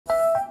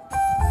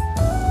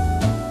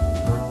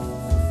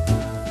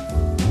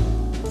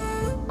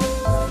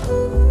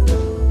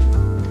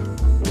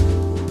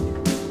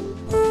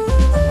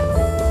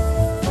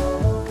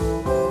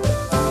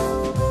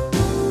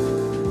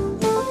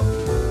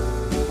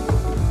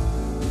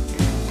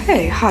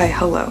Okay, hi,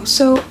 hello.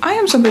 So I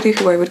am somebody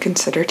who I would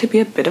consider to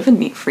be a bit of a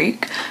neat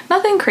freak.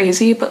 Nothing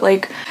crazy, but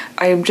like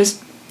I'm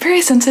just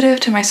very sensitive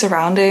to my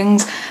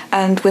surroundings,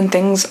 and when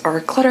things are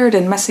cluttered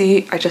and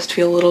messy, I just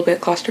feel a little bit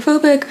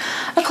claustrophobic.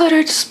 A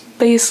cluttered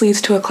space leads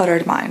to a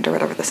cluttered mind, or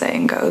whatever the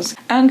saying goes.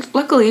 And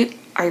luckily,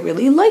 I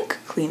really like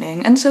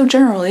cleaning, and so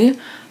generally,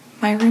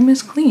 my room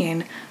is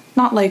clean.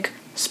 Not like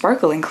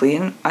sparkling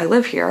clean, I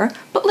live here,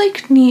 but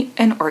like neat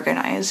and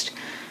organized.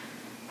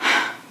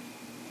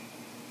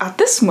 At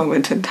this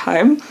moment in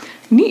time,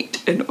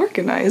 neat and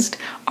organized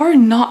are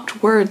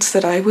not words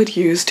that I would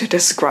use to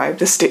describe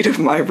the state of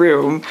my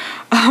room.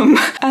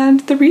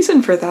 And the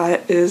reason for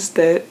that is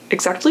that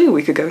exactly a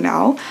week ago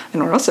now,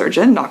 an oral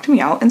surgeon knocked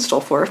me out and stole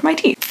 4 of my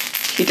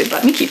teeth. He did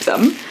let me keep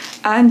them,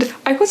 and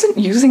I wasn't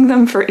using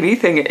them for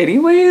anything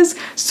anyways,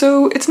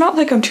 so it's not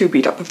like I'm too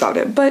beat up about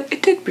it, but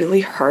it did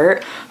really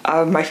hurt.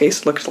 My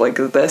face looked like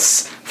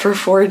this for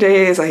 4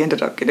 days. I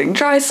ended up getting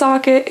dry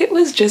socket. It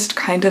was just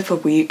kind of a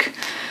week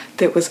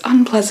that was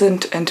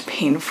unpleasant and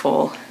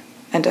painful,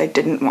 and I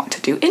didn't want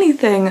to do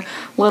anything,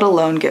 let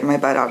alone get my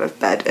butt out of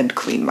bed and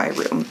clean my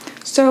room.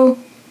 So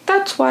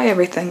that's why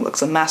everything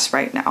looks a mess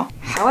right now.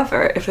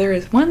 However, if there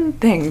is one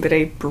thing that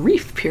a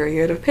brief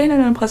period of pain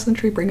and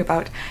unpleasantry bring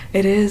about,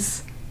 it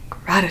is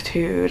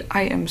gratitude.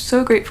 I am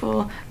so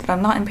grateful that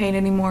I'm not in pain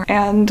anymore,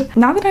 and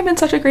now that I'm in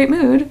such a great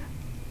mood,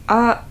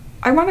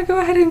 I want to go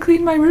ahead and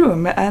clean my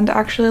room and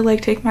actually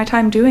like take my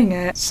time doing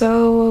it.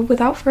 So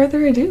without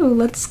further ado,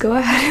 let's go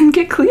ahead and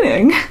get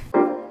cleaning.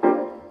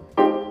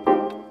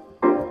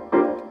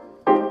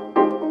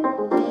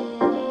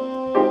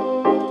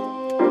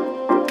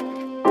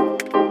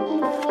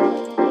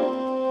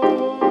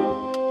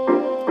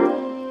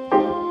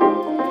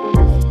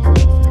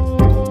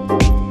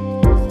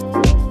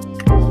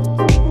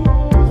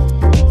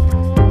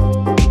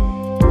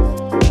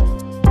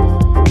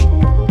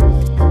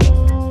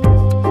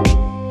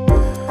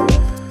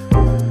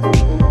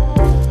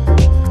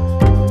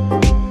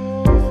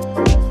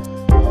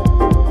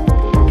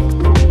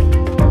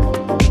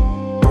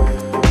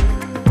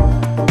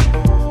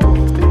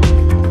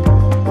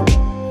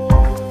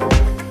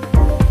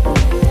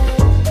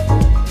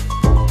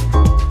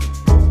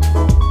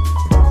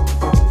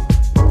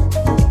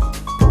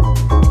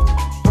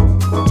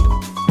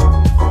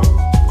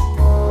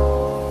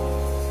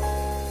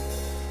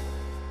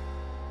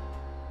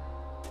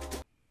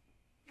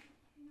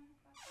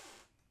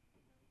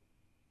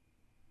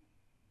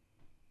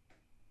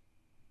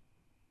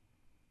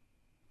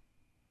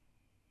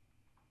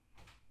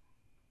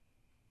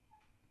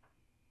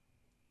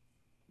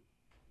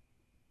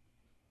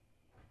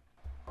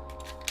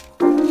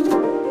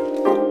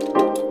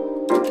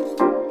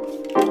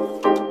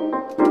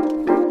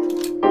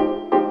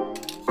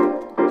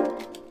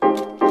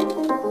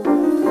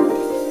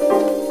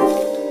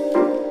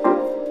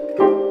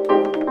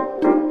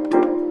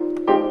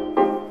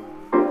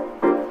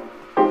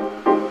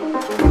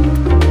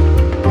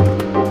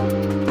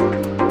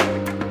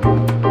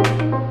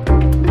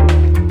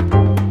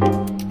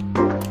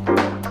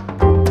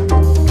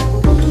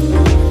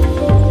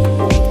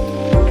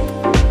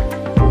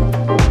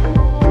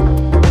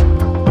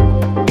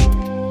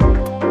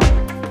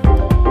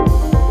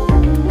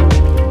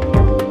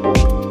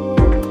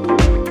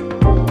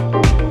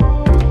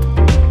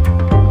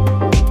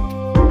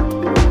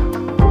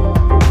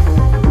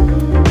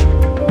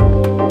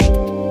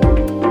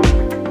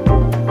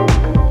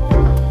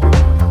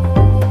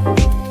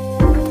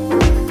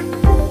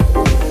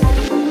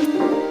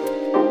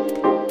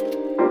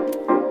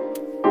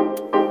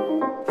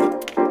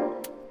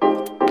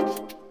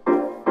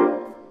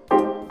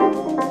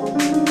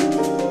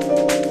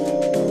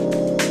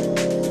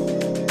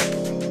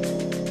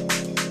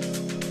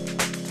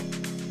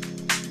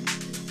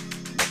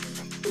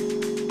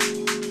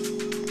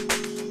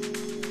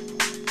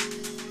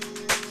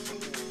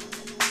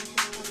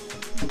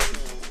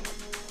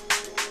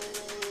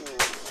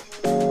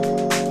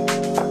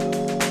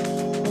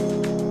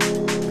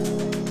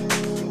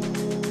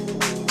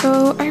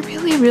 So I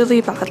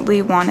really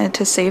badly wanted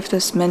to save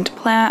this mint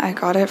plant. I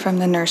got it from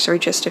the nursery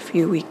just a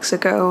few weeks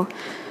ago,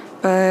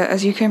 but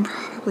as you can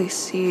probably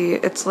see,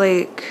 it's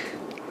like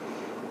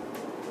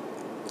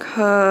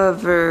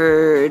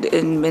covered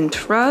in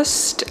mint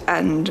rust,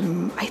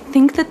 and I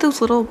think that those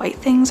little white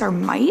things are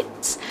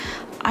mites.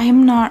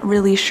 I'm not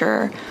really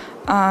sure,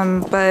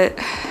 but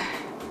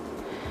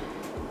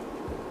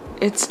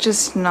it's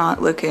just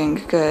not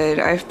looking good.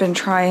 I've been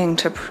trying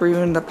to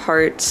prune the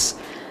parts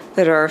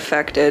that are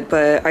affected,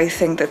 but I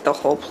think that the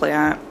whole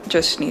plant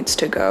just needs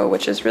to go,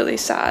 which is really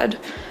sad.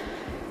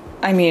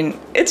 I mean,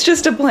 it's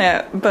just a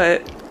plant,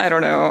 but I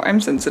don't know,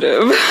 I'm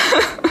sensitive.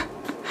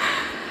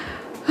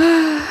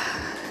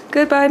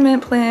 Goodbye,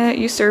 mint plant,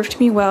 you served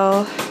me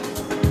well.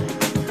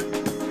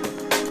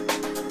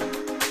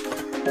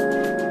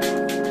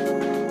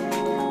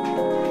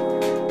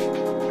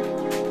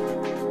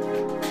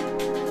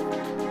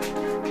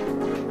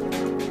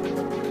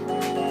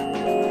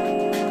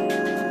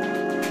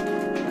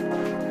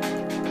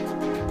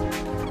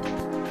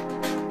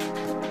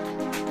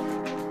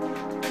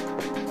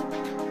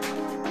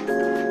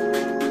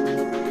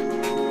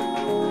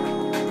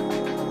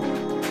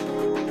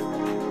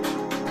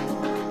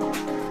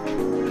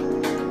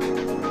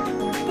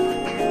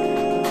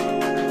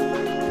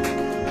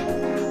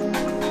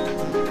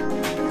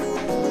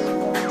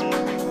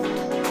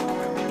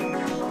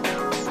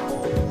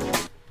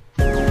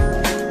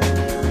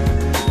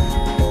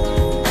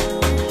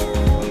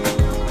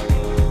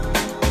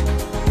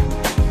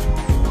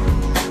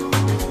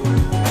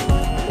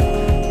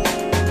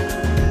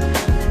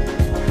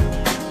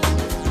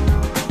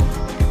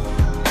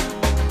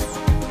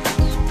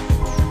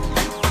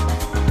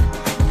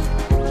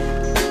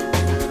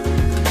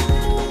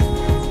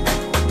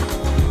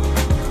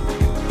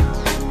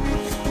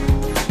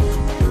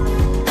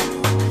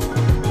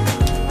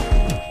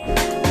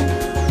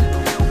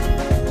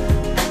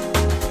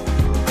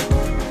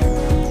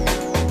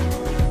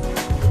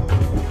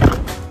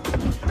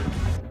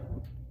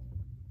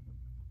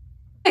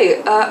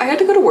 I had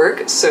to go to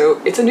work,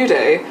 so it's a new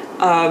day,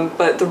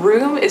 but the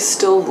room is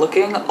still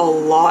looking a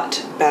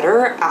lot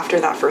better after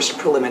that first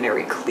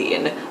preliminary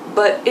clean,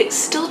 but it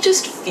still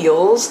just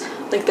feels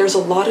like there's a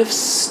lot of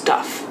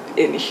stuff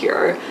in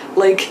here.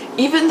 Like,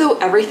 even though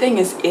everything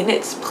is in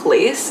its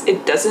place,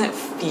 it doesn't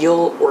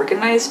feel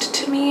organized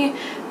to me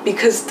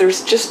because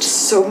there's just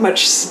so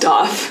much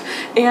stuff,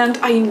 and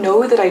I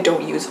know that I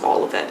don't use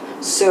all of it.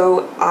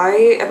 So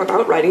I am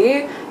about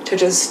ready to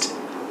just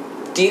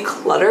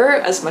declutter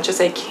as much as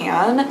I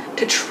can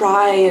to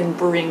try and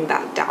bring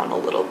that down a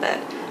little bit.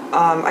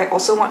 I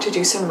also want to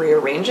do some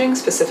rearranging.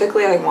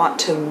 Specifically, I want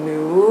to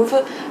move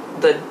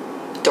the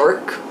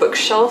dark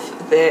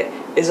bookshelf that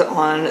is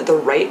on the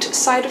right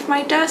side of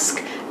my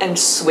desk and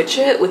switch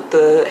it with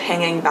the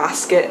hanging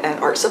basket and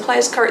art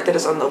supplies cart that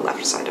is on the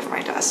left side of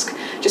my desk.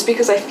 Just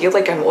because I feel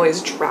like I'm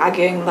always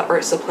dragging the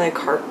art supply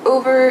cart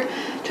over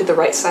to the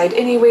right side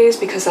anyways,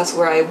 because that's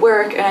where I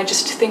work, and I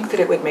just think that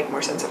it would make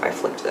more sense if I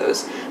flipped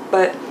those.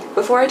 But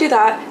before I do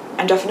that,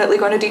 I'm definitely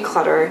going to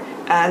declutter,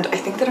 and I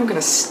think that I'm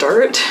gonna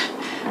start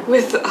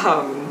with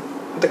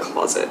the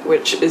closet,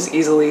 which is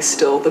easily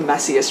still the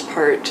messiest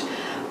part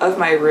of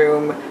my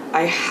room.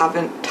 I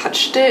haven't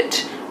touched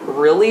it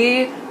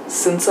really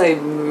since I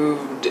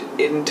moved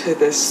into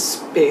this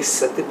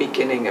space at the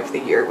beginning of the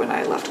year when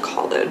I left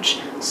college.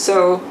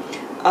 So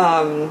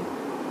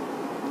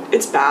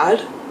it's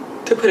bad,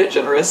 to put it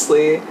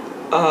generously.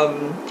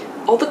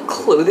 All the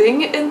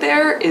clothing in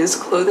there is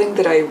clothing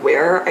that I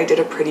wear. I did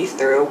a pretty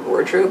thorough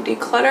wardrobe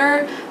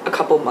declutter a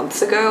couple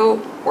months ago,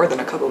 more than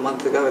a couple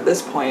months ago at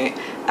this point,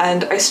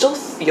 and I still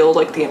feel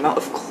like the amount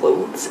of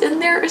clothes in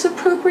there is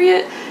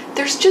appropriate.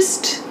 There's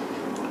just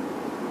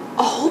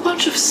a whole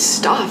bunch of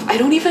stuff. I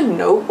don't even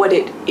know what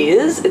it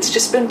is. It's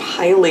just been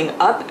piling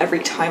up every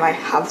time I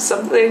have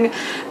something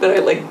that I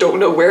like don't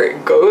know where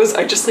it goes.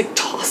 I just like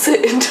toss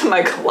it into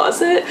my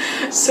closet.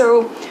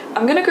 So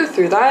I'm gonna go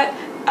through that,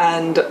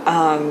 and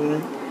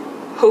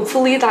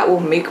hopefully that will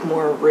make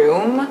more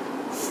room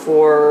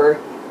for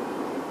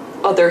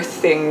other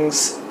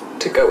things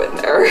to go in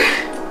there.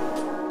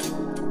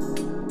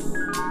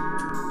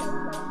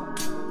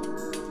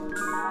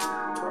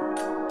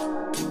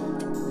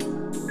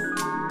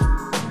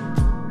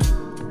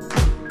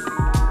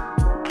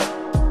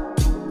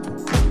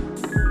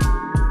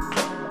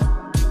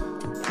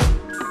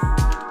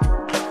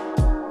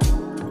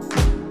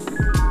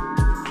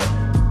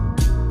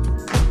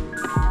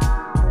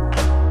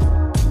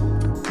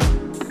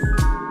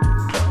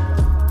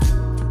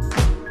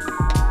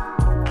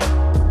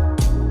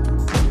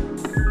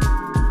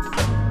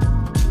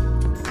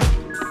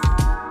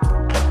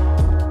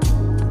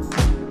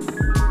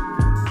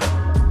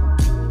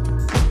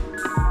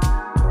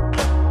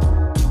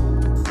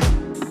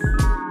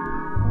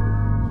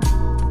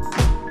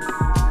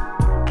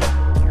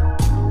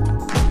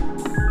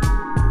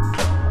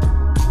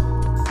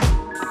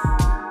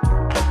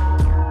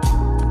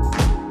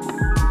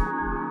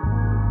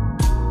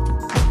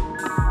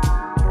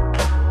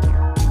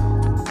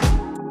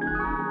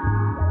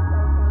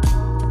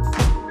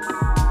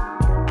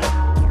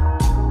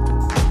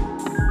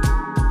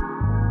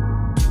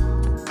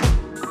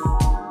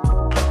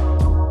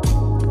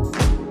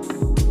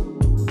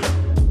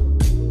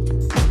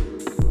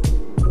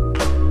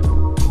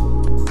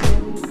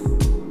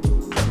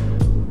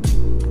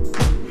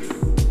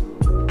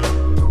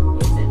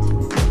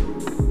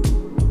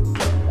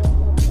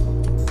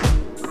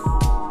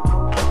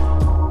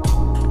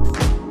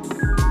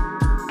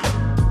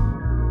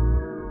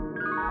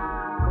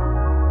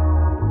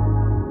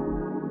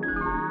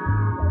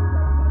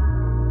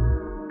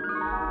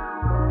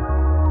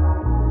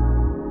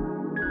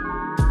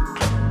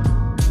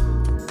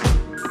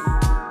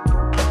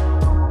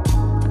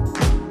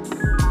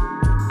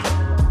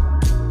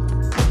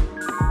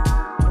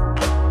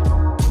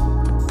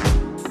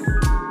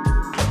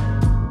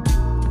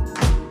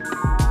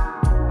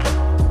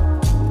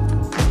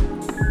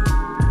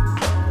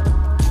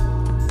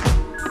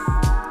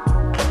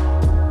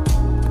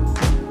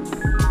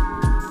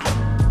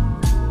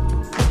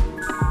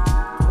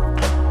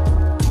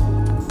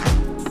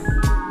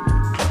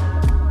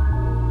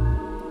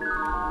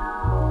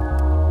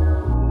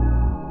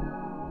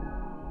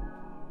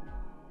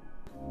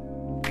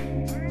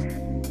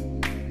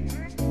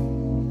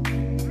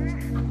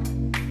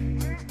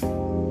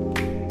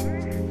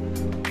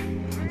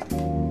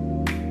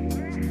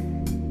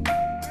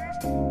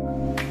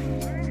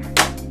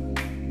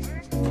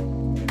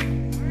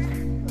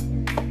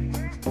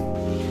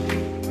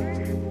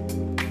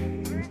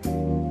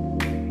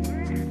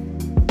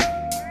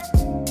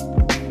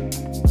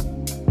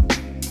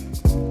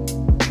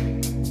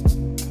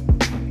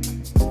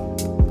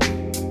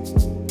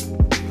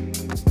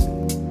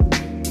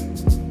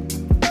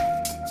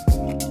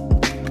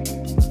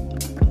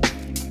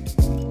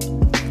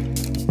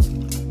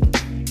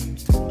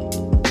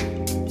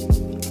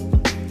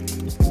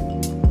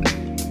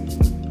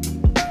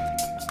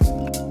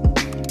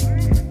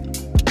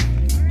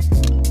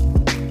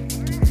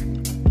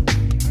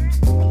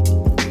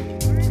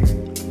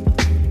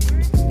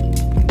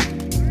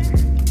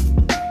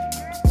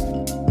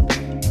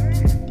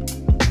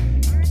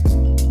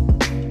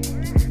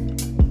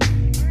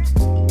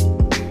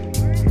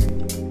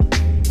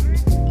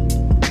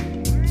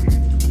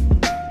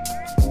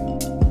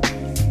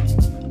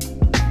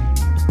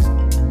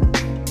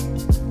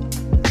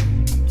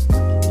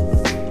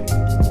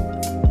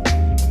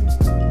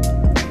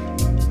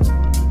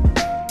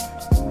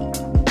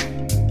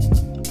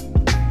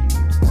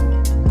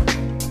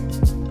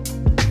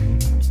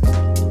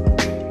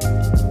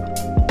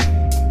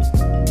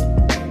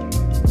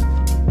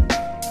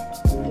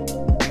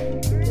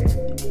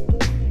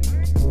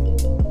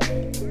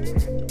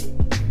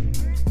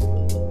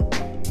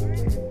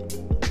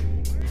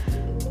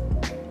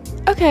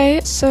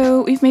 Okay,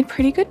 so we've made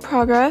pretty good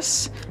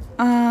progress.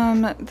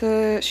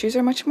 The shoes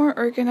are much more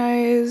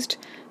organized.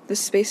 The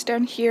space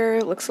down here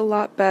looks a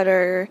lot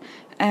better.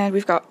 And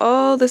we've got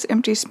all this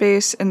empty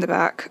space in the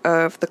back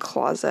of the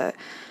closet.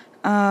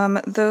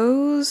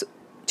 Those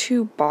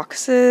two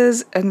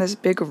boxes and this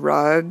big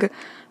rug,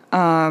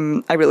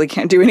 I really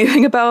can't do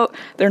anything about.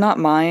 They're not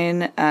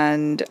mine,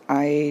 and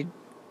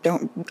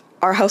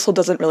our household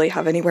doesn't really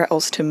have anywhere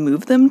else to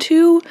move them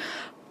to,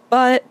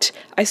 but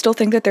I still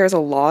think that there's a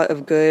lot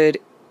of good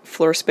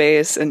floor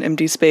space and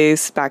empty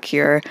space back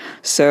here,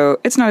 so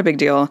it's not a big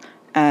deal,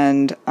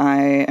 and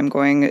I am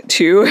going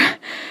to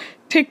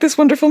take this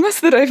wonderful mess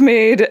that I've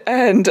made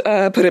and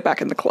put it back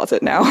in the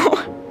closet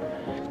now.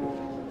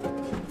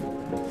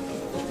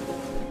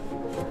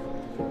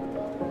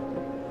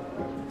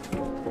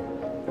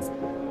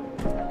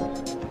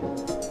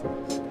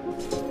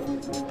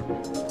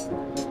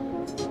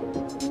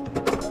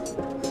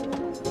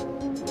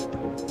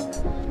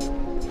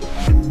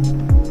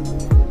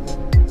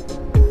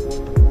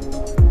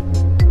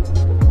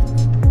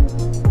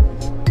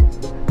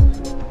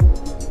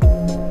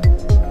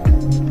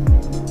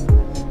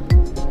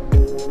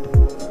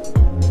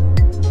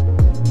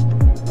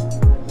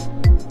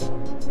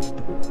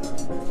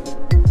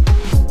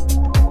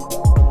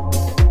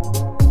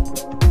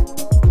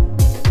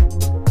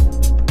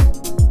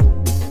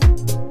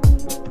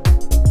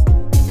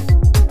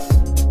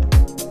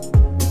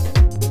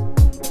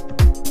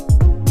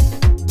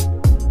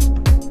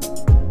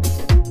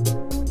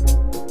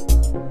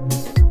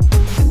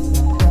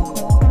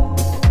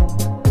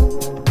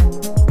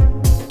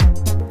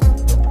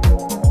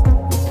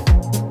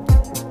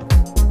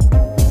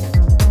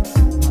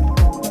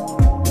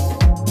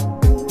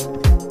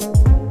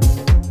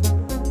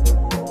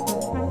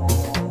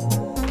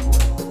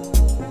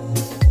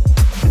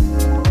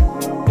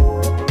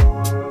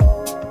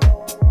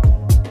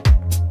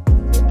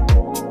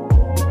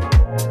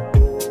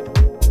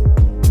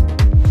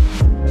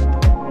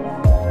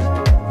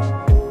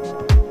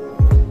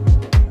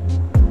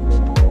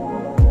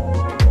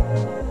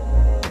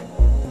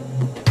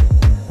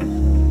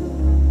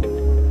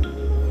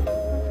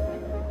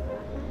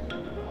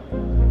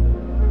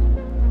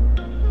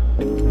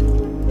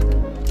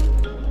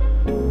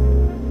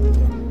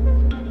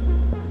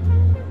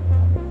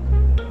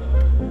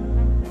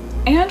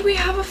 And we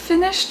have a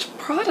finished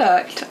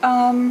product.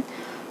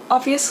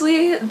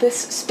 Obviously this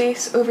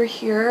space over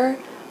here,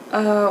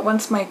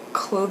 once my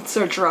clothes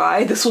are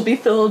dry, this will be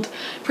filled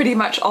pretty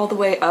much all the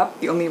way up.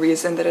 The only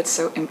reason that it's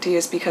so empty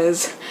is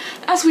because,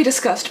 as we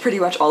discussed, pretty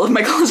much all of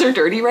my clothes are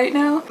dirty right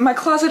now. My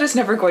closet is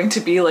never going to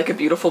be like a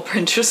beautiful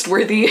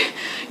Pinterest-worthy,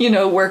 you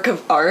know, work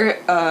of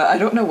art. I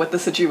don't know what the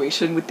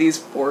situation with these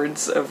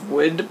boards of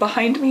wood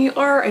behind me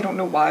are. I don't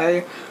know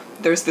why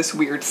there's this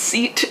weird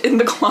seat in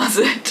the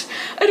closet.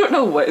 I don't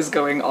know what is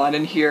going on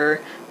in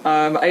here.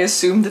 I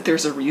assume that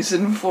there's a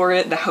reason for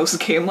it. The house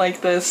came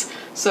like this,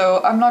 so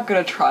I'm not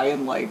gonna try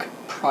and like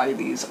pry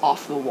these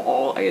off the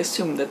wall. I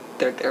assume that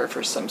they're there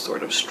for some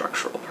sort of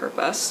structural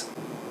purpose.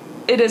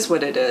 It is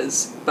what it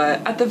is,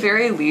 but at the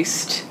very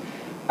least,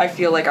 I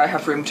feel like I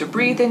have room to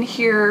breathe in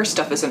here.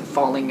 Stuff isn't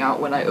falling out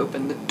when I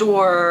open the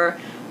door.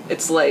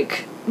 It's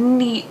like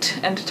neat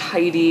and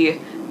tidy,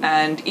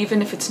 and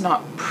even if it's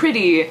not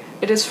pretty,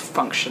 it is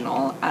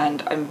functional,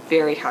 and I'm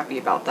very happy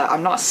about that.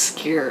 I'm not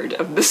scared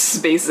of this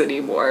space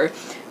anymore,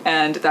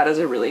 and that is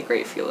a really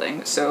great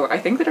feeling. So I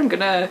think that I'm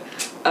gonna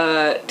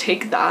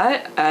take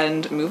that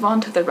and move on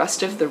to the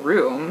rest of the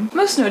room.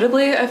 Most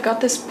notably, I've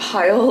got this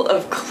pile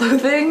of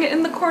clothing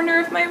in the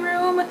corner of my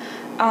room.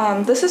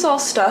 This is all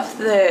stuff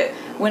that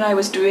when I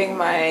was doing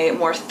my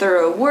more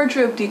thorough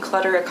wardrobe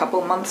declutter a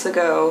couple months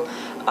ago,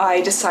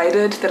 I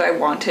decided that I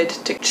wanted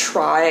to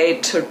try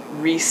to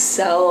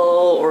resell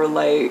or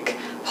like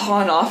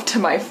pawn off to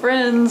my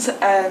friends,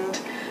 and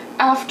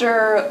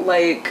after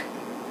like,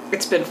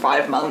 it's been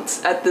 5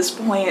 months at this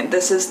point,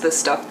 this is the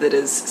stuff that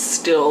is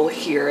still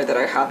here that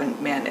I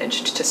haven't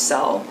managed to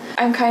sell.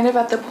 I'm kind of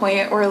at the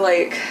point where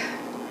like,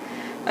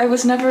 I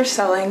was never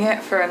selling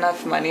it for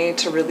enough money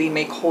to really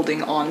make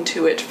holding on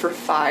to it for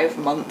 5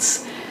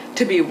 months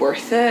to be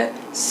worth it,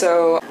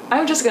 so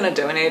I'm just gonna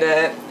donate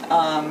it.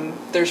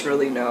 There's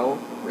really no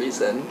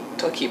reason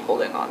to keep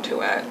holding on to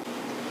it.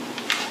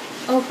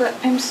 Oh, but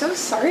I'm so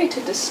sorry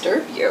to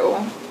disturb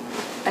you.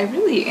 I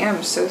really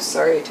am so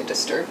sorry to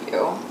disturb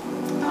you.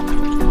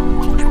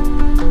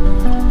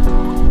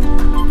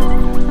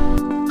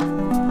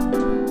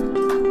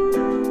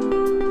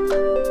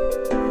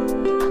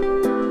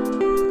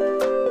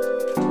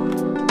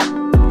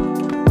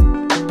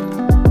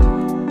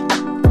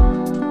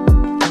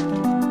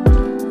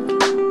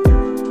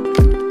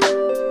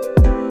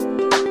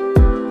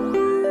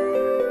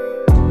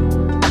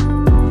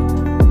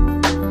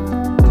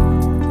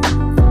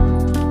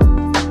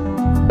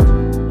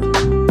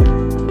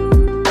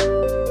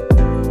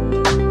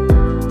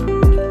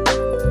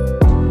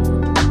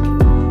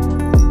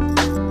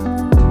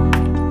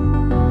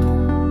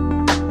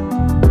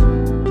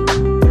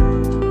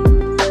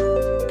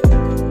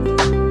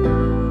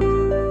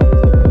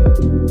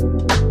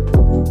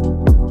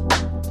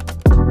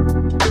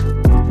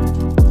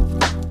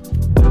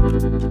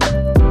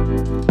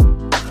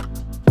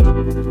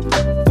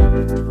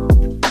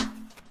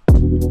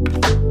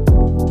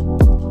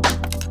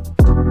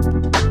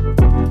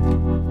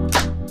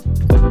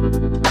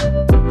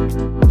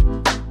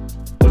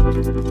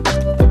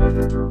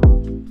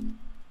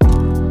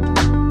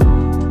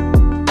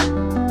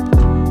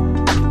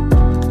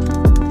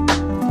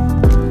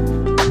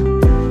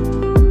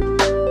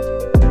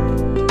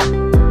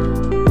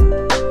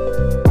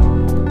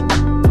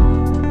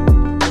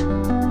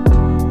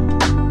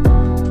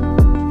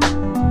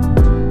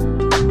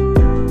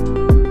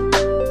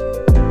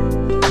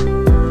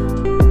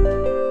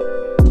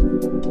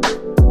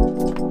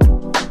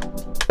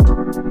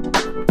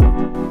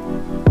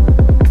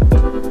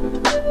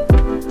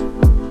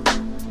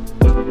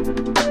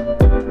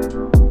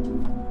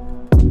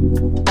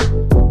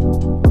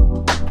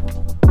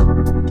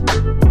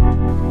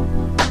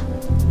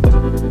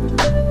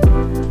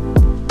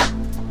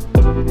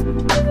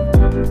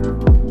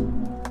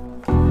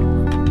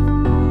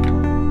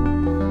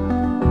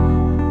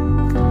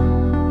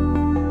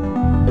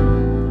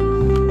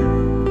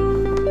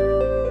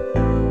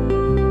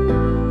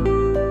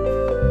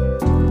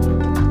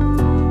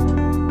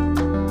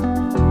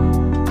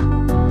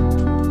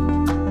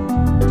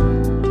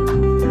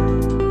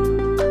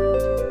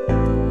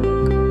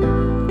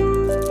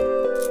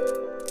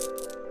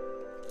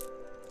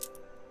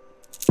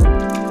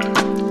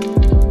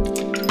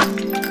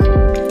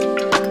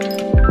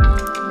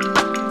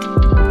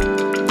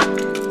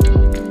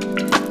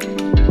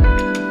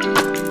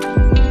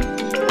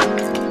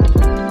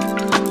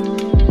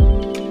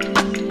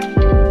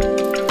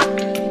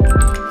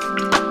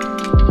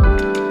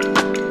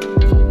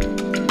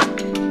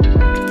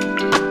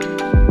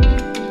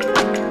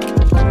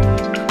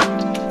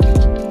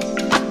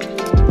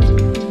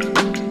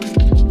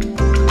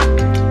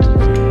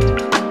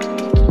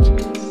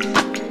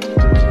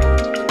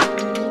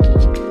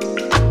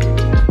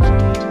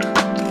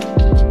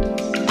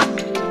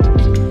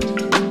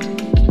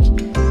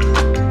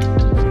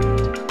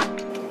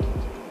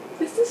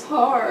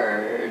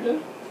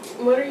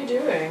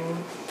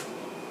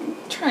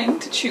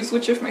 choose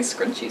which of my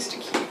scrunchies to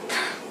keep.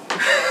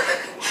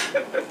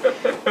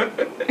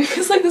 It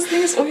feels like this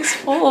thing is always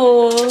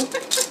full.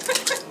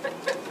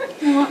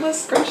 I want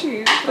less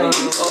scrunchies. I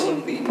use all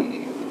of these.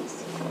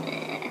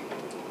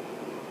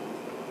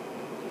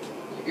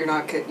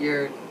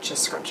 You're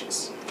just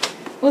scrunchies.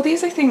 Well,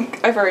 these I think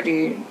I've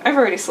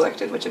already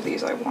selected which of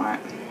these I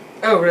want.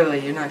 Oh, really?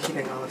 You're not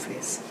keeping all of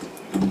these?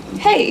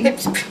 Hey,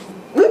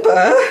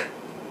 Lupa!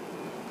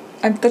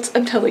 I'm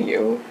telling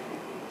you.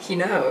 He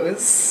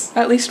knows.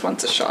 At least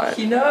once a shot.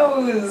 He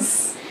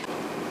knows.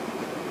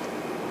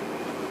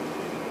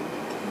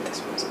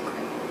 This one's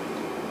great.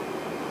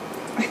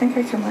 I think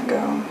I can let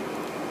go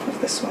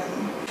of this one.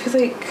 I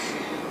feel like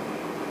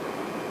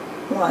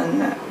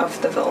one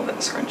of the velvet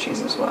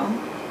scrunchies as well.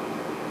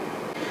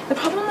 The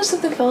problem is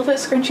that the velvet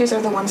scrunchies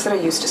are the ones that I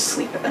used to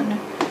sleep in. I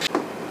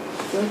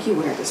feel like you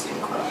wear this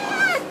pink one a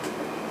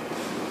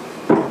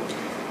lot.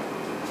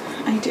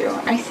 I do.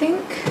 I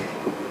think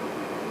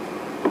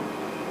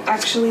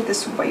actually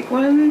this white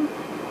one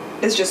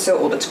is just so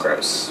old it's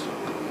gross.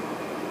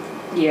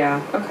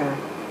 Yeah, okay.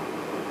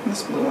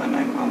 This blue one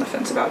I'm on the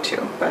fence about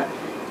too, but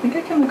I think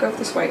I can let go of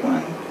this white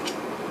one.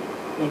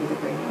 Maybe the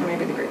green one. Or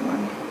maybe the green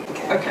one.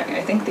 Okay. Okay,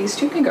 I think these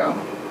two can go.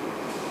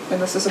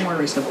 And this is a more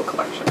reasonable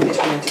collection. They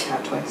turn into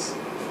cat toys.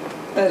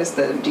 That is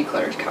the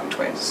decluttered cat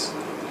toys.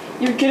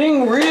 You're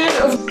getting rid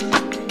of...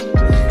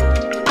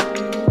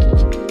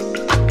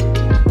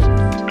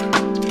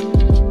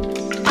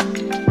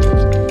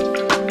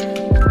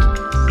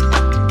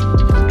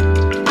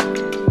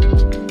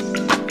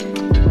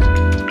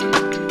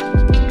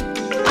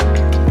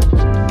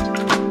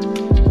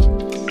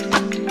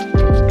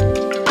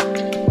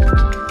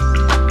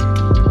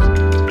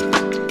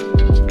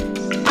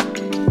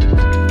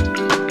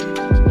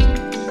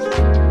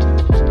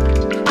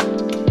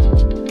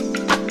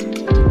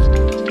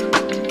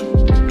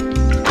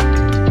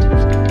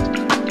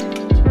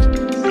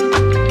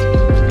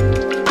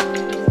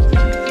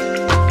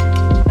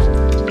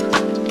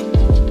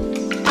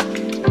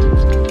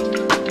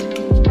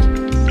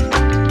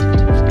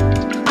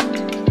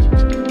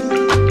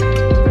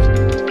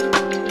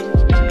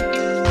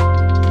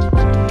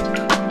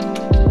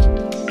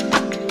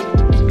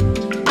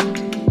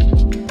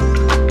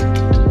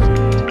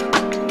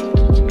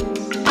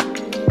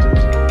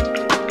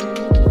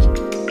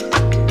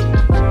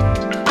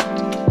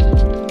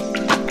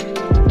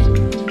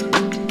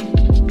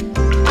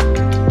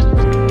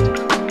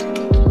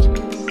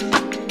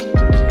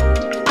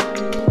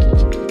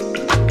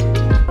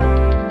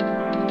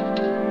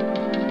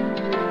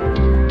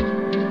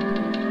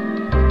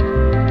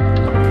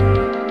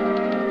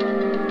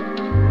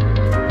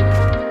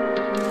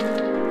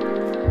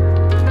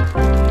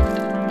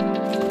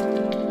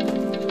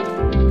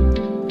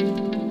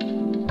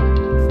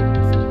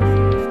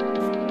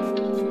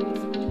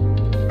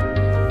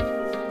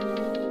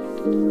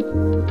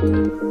 Hey,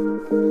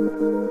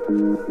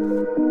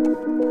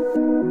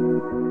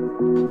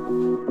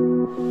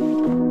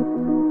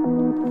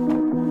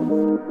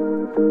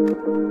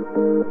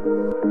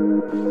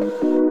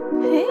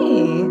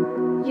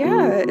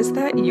 yeah, is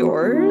that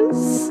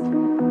yours?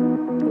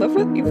 Love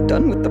what you've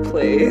done with the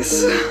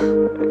place.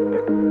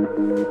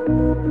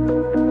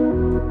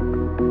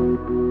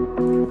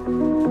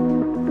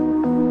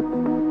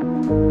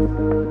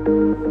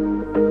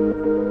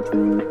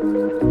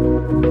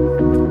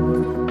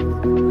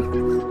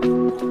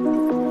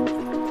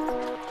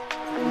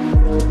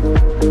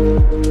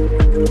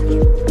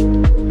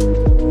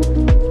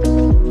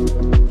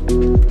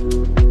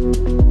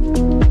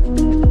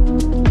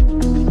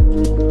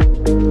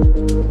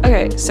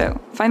 Okay, so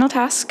final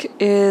task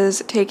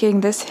is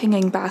taking this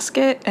hanging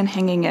basket and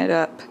hanging it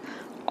up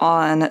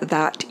on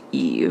that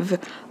eave.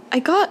 I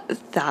got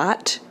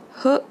that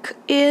hook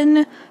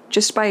in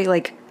just by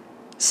like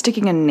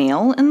sticking a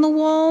nail in the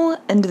wall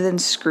and then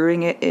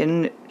screwing it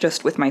in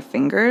just with my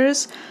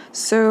fingers.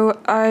 So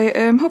I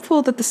am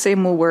hopeful that the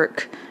same will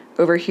work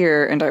over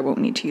here and I won't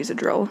need to use a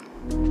drill.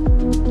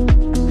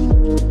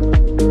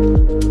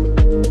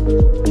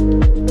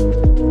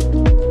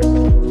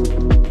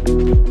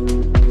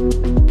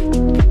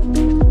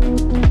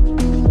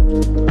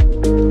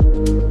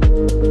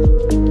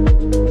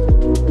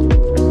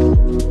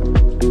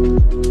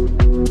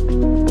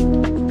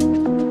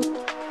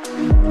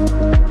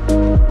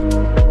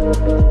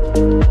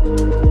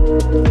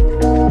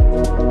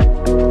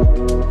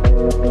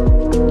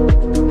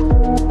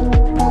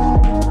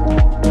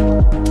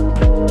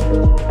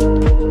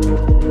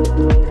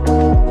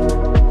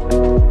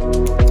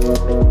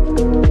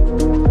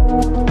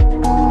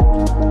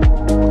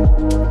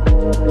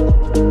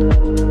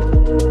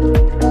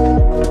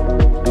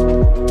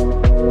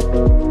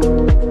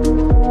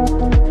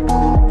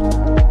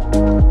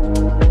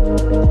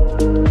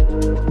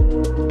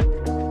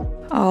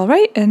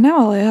 Alright, and now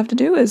all I have to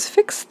do is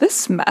fix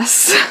this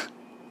mess.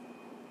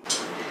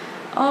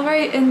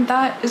 Alright, and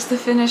that is the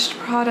finished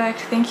product.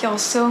 Thank y'all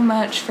so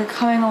much for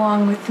coming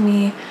along with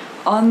me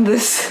on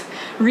this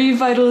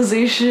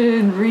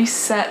revitalization,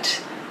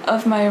 reset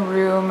of my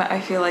room. I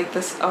feel like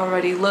this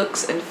already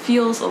looks and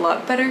feels a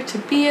lot better to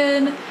be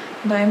in,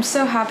 and I am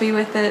so happy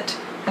with it,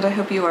 and I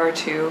hope you are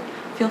too.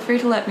 Feel free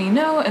to let me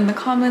know in the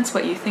comments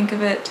what you think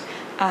of it,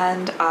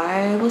 and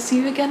I will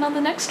see you again on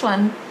the next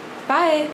one. Bye!